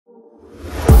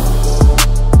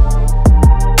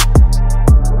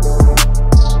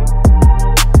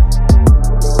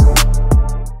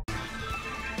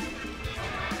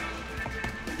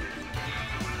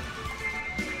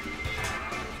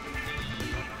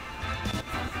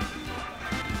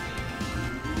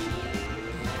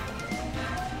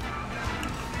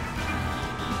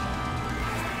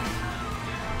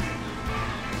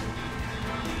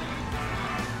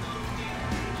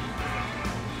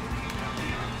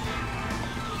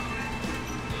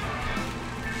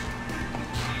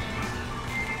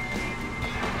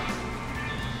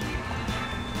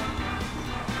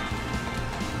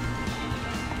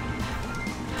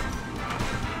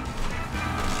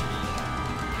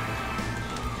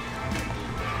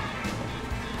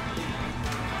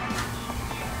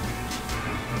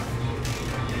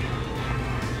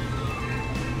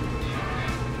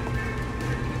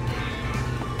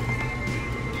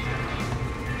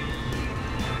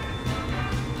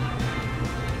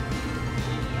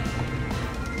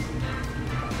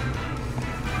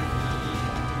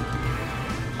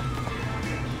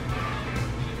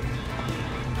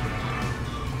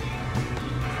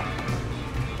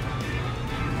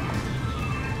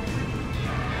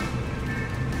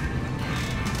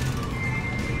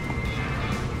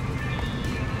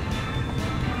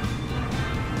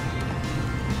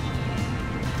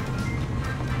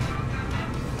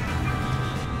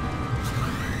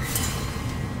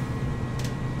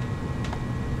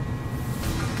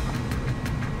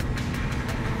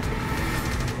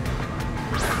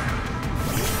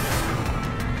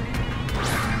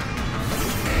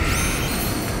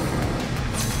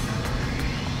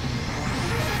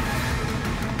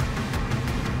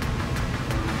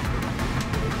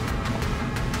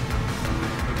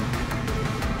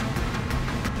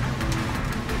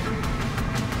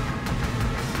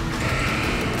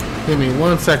Give me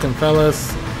 1 second,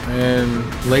 fellas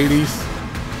and ladies.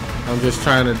 I'm just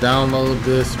trying to download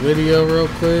this video real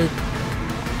quick.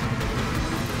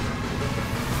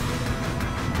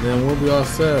 Then we'll be all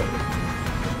set.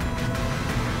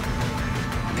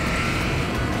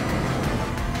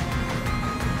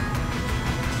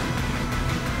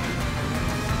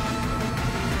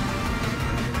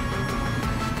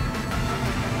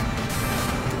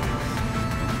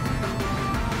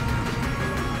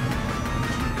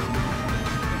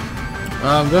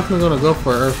 I'm definitely gonna go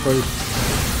for Earthquake.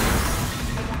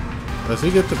 Does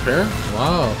he get the pair?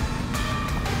 Wow.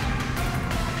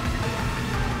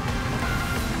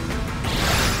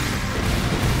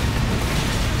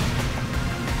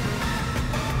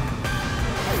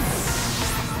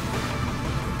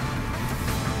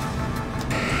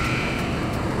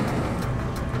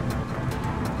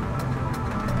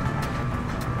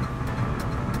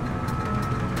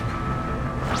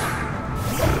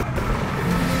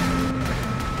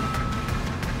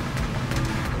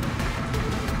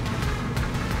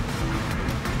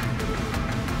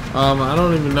 I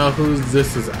don't even know whose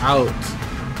this is out.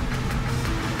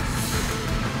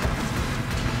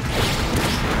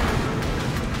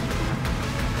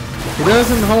 He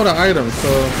doesn't hold an item,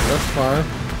 so that's fine.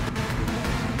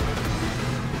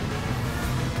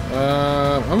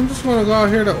 I'm just gonna go out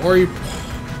here to Ori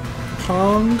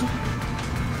Pong.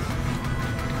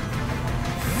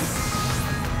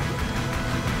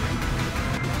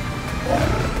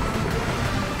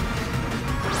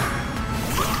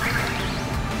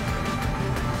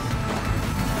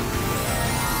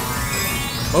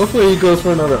 Hopefully he goes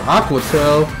for another Aqua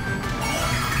Tail.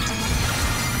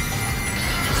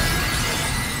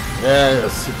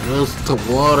 Yes, it goes to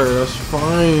water, that's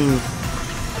fine.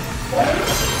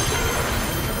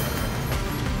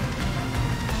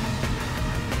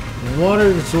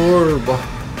 Water Absorb.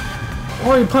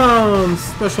 Oripon's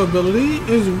special ability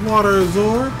is Water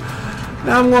Absorb.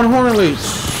 Now I'm going Horn Leech.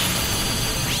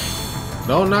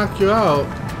 Don't knock you out.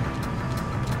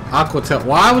 Aqua Tail.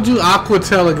 Why would you Aqua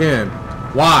Tail again?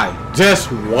 Why? Just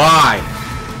why?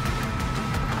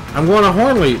 I'm going to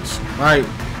Horn Leech. Like,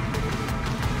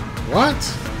 what?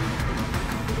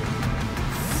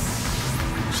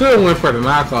 Should have went for the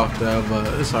knockoff though,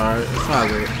 but it's alright. It's all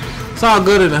good. It's all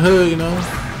good in the hood, you know.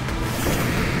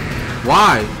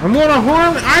 Why? I'm going to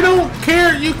Horn. I don't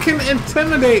care. You can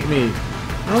intimidate me.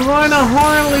 I'm going to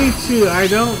Horn Leech you. I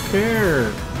don't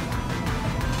care.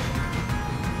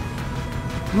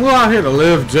 I'm going out here to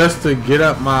live just to get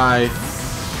up my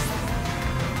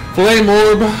Flame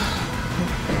Orb.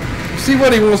 See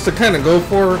what he wants to kind of go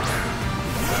for.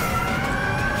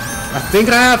 I think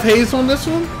I have haste on this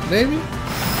one. Maybe.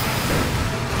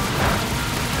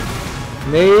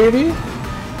 Maybe.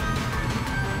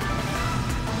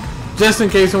 Just in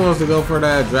case he wants to go for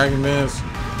that Dragon Dance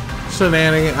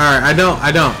shenanigan. Alright, I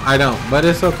don't. But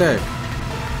it's okay.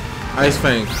 Ice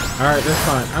Fang. Alright, that's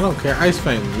fine. I don't care. Ice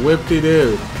Fang.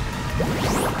 Whip-de-doo.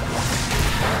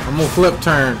 I'm gonna flip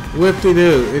turn.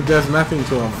 Whip-de-doo. It does nothing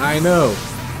to him. I know.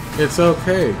 It's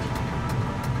okay.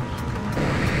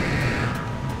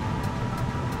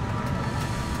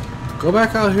 Go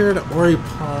back out here to Ori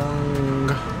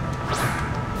Pong.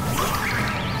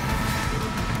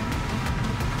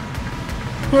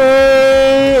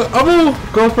 I'm gonna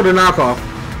go for the knockoff.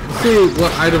 Let's see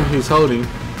what item he's holding.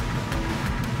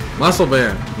 Muscle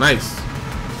Band. Nice.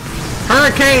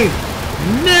 Hurricane.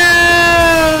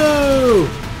 No!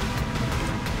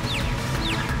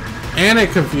 And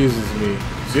it confuses me.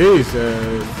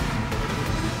 Jesus.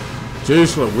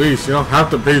 Jeez Louise, you don't have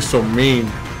to be so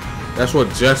mean. That's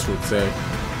what Jess would say.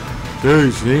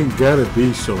 Jeez, you ain't gotta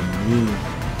be so mean.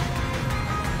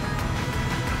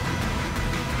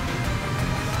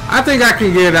 I think I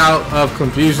can get out of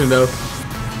confusion though.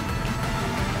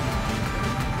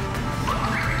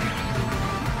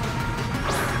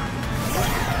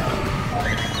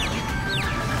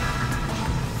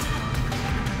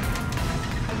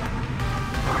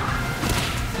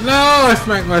 No, I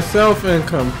smacked myself in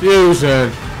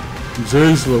confusion.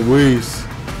 Jeez Louise.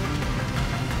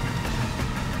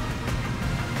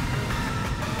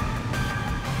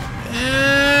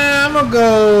 I'm gonna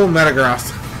go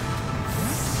Metagross.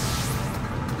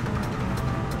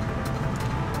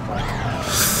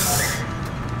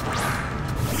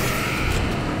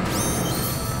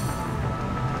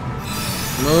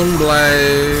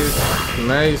 Moonblade.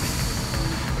 Nice.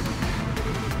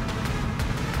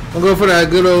 I'll go for that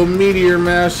good old Meteor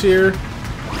Mash here.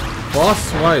 Boss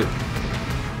Swipe.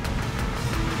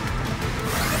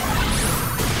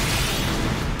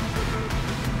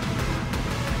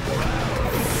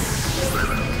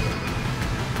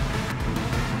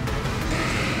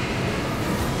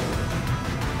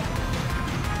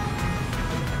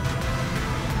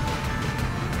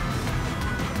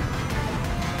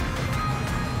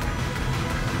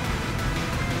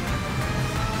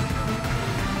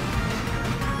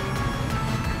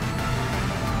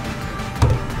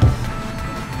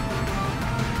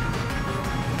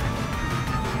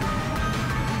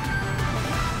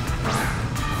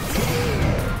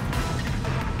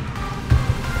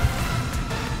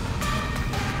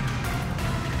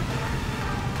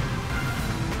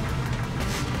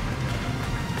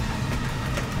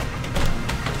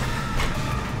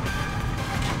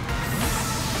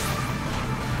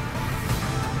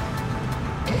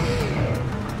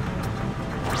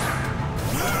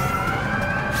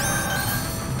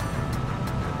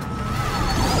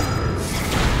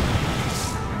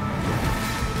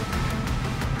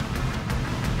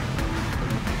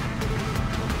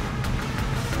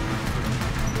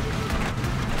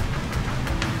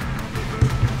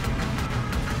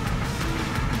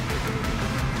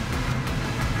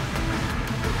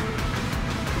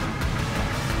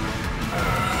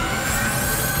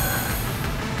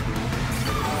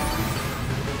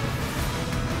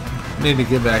 Need to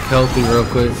get back healthy real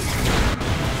quick.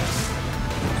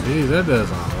 Geez, that does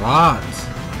a lot.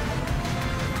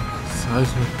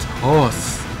 Seismic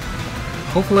toss.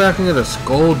 Hopefully I can get a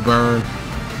Scold burn.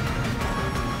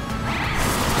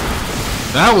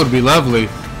 That would be lovely.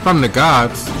 From the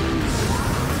gods.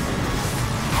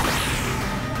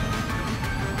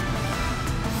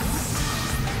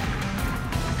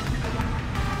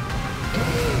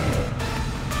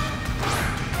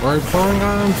 Are you pouring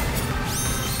on him?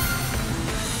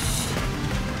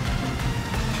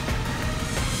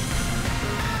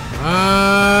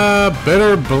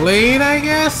 Bitter Blade, I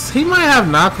guess? He might have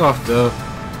knockoff though.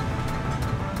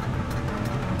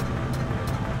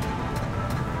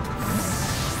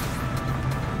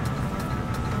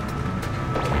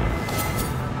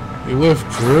 He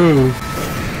withdrew.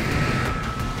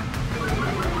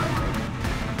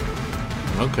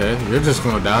 Okay, you're just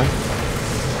gonna die.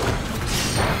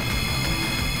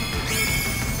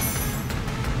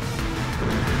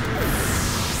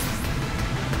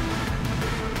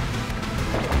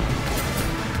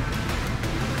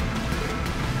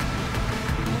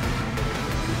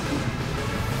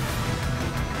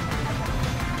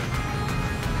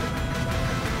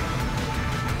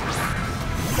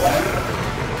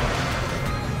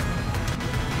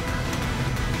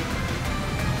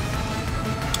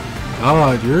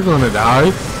 God, you're gonna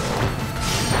die.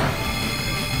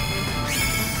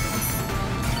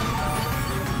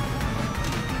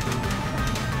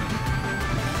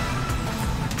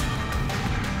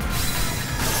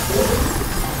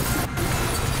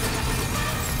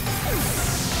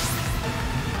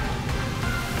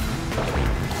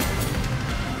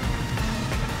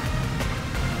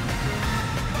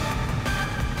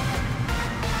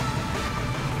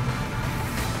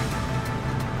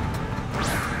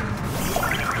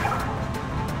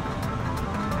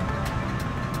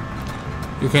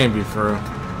 You can't be through.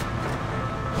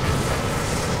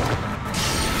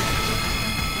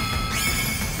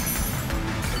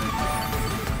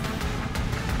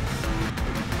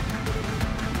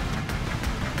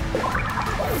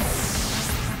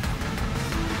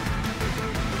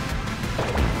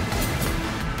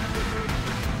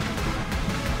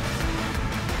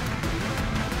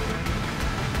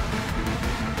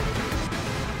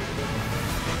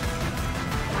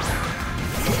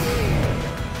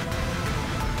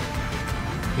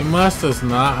 He must does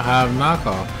not have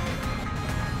knockoff.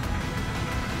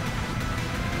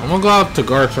 I'm gonna go out to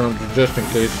Garchomp just in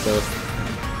case though.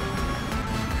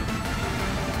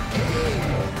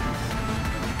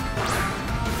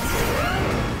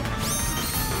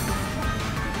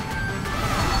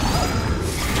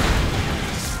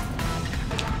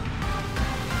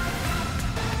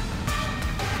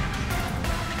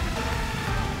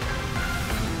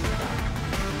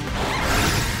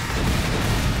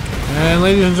 And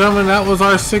ladies and gentlemen, that was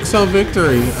our 6-0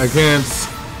 victory against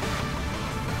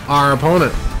our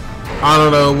opponent. I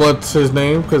don't know what's his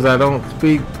name because I don't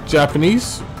speak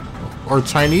Japanese or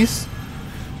Chinese.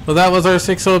 But that was our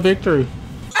 6-0 victory.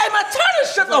 Hey man, turn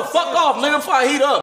this shit the fuck off, nigga, before I heat up.